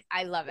good.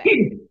 I love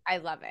it. I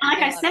love it.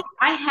 Like I said,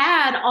 I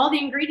had all the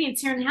ingredients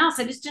here in the house.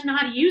 I just didn't know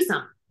how to use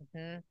them.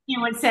 Mm-hmm.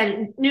 It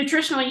said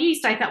nutritional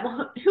yeast. I thought,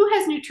 well, who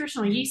has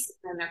nutritional yeast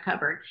in their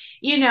cupboard?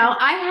 I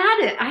had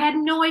it. I had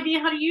no idea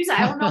how to use it.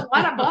 I don't know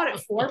what I bought it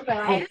for,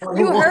 but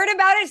you heard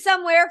about it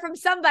somewhere from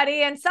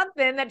somebody and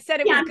something that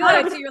said it was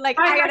good. So you're like,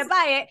 I gotta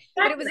buy it.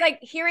 But it was like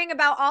hearing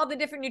about all the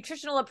different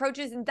nutritional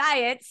approaches and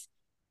diets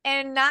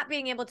and not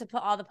being able to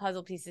put all the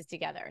puzzle pieces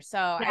together. So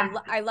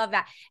I love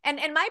that. And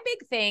my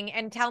big thing,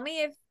 and tell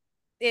me if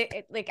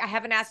like I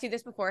haven't asked you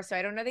this before, so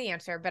I don't know the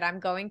answer, but I'm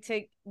going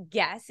to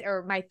guess,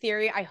 or my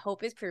theory I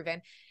hope is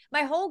proven.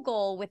 My whole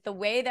goal with the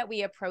way that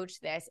we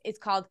approach this is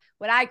called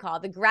what I call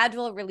the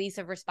gradual release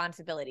of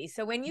responsibility.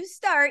 So when you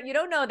start, you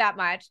don't know that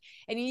much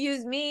and you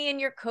use me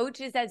and your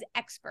coaches as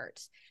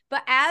experts.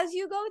 But as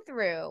you go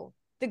through,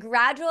 the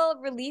gradual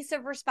release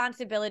of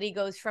responsibility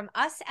goes from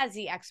us as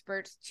the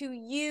experts to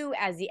you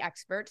as the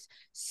experts,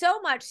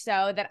 so much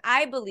so that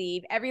I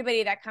believe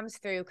everybody that comes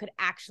through could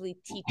actually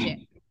teach it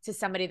to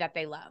somebody that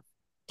they love.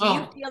 Do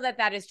you feel that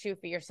that is true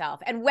for yourself?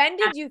 And when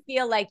did you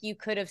feel like you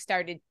could have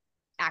started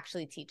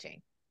actually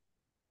teaching?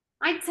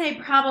 I'd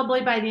say probably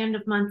by the end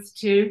of month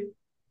 2.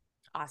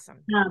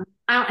 Awesome. I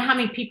don't know how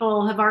many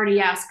people have already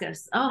asked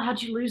us, oh,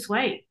 how'd you lose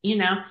weight?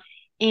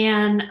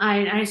 And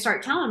I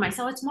start telling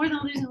myself it's more than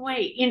losing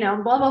weight,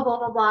 blah, blah, blah,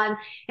 blah, blah.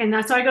 And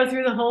so I go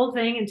through the whole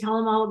thing and tell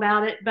them all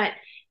about it. But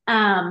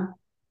yeah,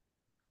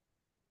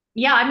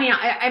 I mean,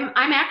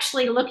 I'm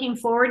actually looking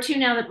forward to,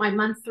 now that my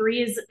month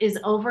 3 is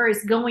over,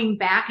 is going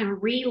back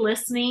and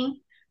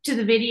re-listening to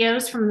the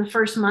videos from the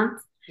first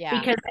month. Yeah.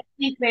 Because I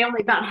think they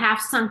only about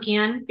half sunk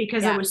in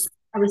because I was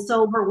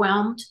so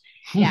overwhelmed.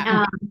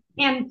 Yeah.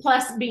 And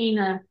plus being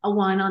a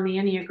 1 on the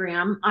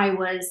Enneagram, I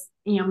was,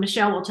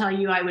 Michelle will tell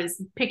you, I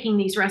was picking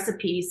these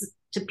recipes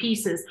to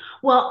pieces.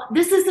 Well,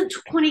 this isn't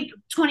 20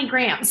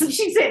 grams. And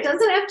she said, it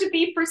doesn't have to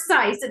be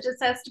precise. It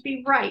just has to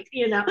be right,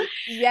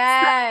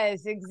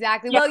 Yes,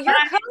 exactly. Well, your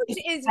coach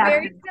is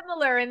very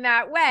similar in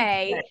that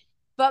way.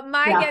 But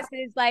my guess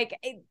is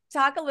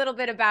talk a little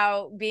bit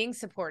about being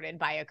supported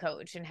by a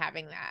coach and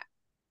having that.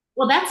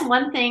 Well, that's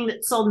one thing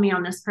that sold me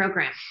on this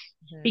program,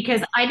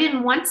 because I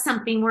didn't want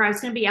something where I was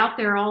going to be out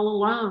there all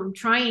alone,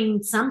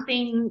 trying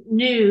something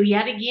new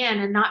yet again,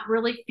 and not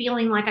really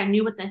feeling like I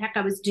knew what the heck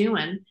I was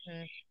doing.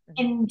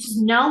 And just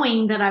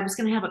knowing that I was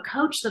going to have a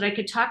coach that I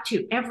could talk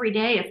to every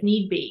day if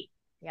need be.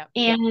 Yep.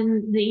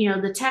 And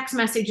the text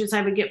messages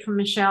I would get from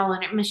Michelle,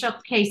 and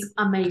Michelle's case,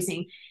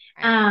 amazing.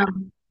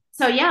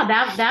 So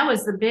yeah, that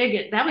was the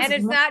big, that was. And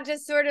it's not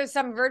just sort of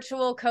some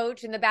virtual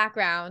coach in the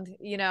background,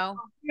 a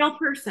real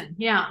person.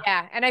 Yeah.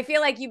 Yeah. And I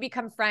feel like you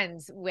become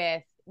friends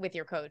with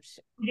your coach.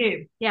 You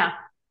do. Yeah.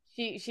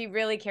 She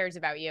really cares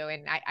about you.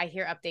 And I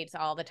hear updates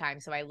all the time.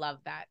 So I love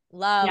that.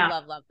 Love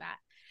that.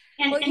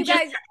 And, you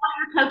guys,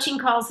 our coaching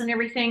calls and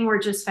everything were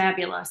just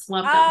fabulous.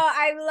 Love them. Oh,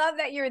 I love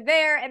that you're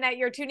there and that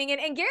you're tuning in.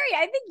 And Gary,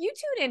 I think you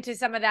tune into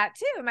some of that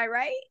too. Am I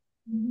right?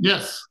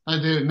 Yes, I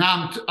do.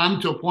 Now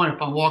I'm to a point,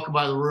 if I'm walking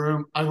by the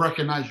room, I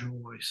recognize your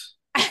voice.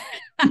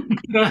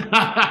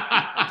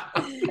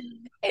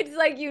 It's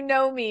like, you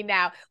know me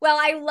now. Well,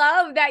 I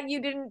love that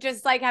you didn't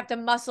just like have to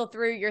muscle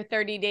through your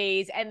 30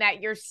 days and that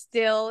you're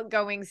still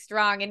going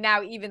strong and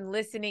now even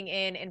listening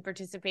in and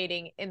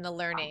participating in the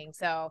learning.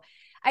 So,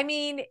 I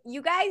mean,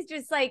 you guys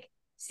just like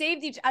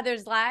saved each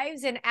other's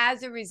lives and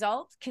as a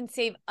result can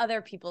save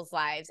other people's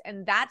lives.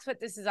 And that's what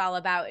this is all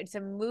about. It's a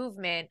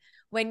movement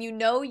when you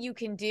know you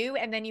can do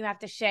and then you have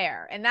to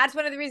share. And that's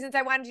one of the reasons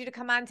I wanted you to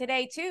come on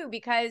today too,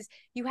 because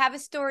you have a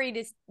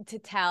story to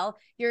tell,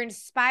 you're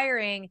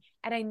inspiring,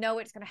 and I know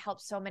it's going to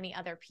help so many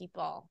other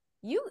people.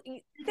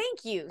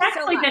 Thank you It's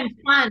actually so much. been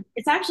fun.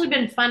 It's actually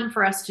been fun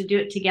for us to do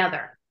it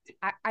together.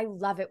 I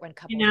love it when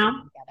couples You know? do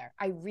it together.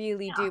 I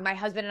really Yeah. do. My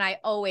husband and I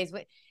always,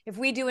 if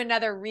we do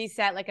another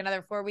reset, like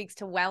another 4 weeks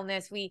to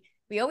wellness, we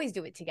always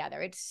do it together.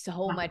 It's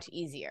so Yeah. much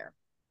easier.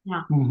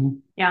 Yeah.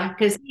 Mhm. Yeah.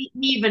 Because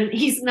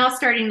he's now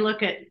starting to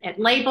look at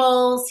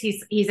labels.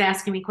 He's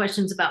asking me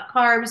questions about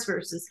carbs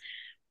versus,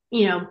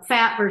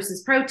 fat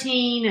versus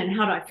protein, and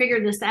how do I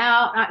figure this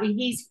out? I mean,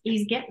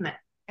 he's getting it.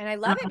 And I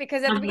love it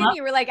because at I the beginning love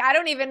you were like, I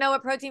don't even know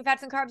what protein,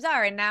 fats, and carbs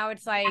are. And now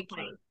it's like,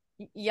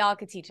 y'all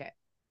could teach it.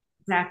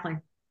 Exactly.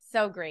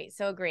 So great.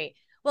 So great.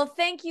 Well,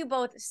 thank you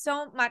both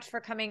so much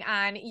for coming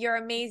on. You're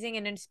amazing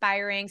and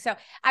inspiring. So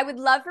I would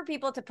love for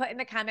people to put in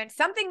the comments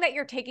something that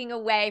you're taking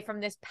away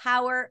from this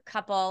power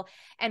couple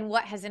and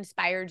what has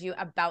inspired you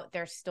about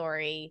their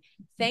story.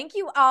 Thank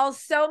you all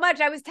so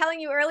much. I was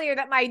telling you earlier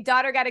that my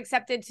daughter got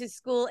accepted to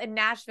school in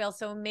Nashville.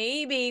 So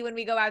maybe when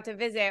we go out to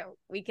visit,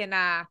 we can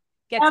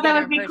get together that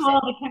would in be person. cool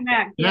to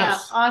connect.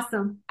 Yes. Yeah.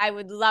 Awesome. I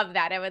would love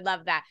that. I would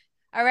love that.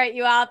 All right,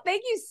 you all.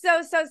 Thank you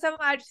so, so, so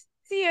much.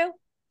 See you.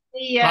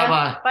 See ya.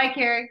 Bye-bye. Bye,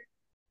 Carrie.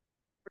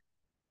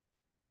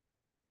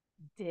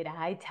 Did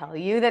I tell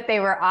you that they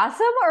were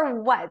awesome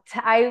or what?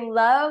 I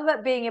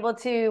love being able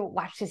to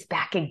watch this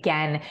back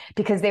again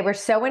because they were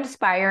so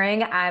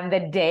inspiring on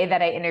the day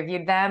that I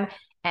interviewed them.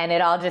 And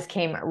it all just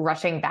came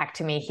rushing back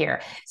to me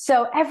here.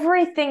 So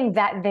everything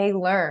that they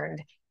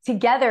learned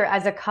together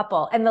as a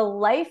couple and the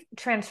life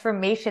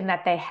transformation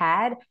that they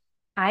had,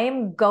 I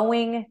am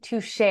going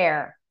to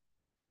share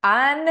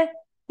on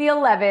the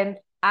 11th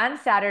on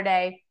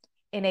Saturday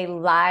in a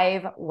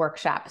live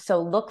workshop.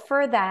 So look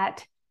for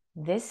that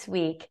this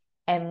week.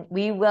 And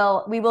we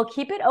will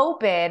keep it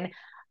open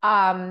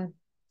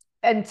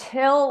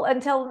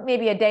until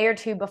maybe a day or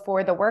two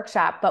before the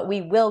workshop, but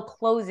we will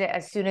close it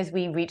as soon as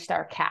we reached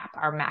our cap,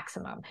 our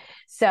maximum.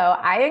 So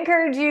I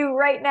encourage you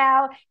right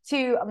now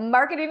to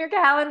mark it in your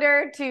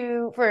calendar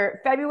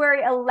for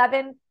February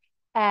 11th.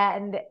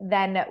 And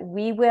then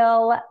we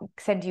will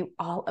send you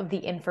all of the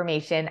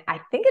information. I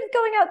think it's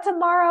going out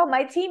tomorrow.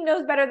 My team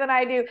knows better than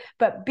I do,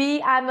 but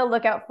be on the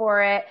lookout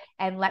for it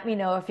and let me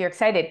know if you're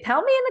excited.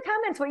 Tell me in the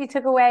comments what you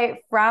took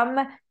away from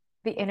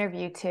the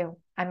interview too.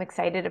 I'm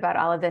excited about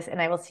all of this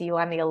and I will see you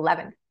on the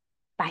 11th.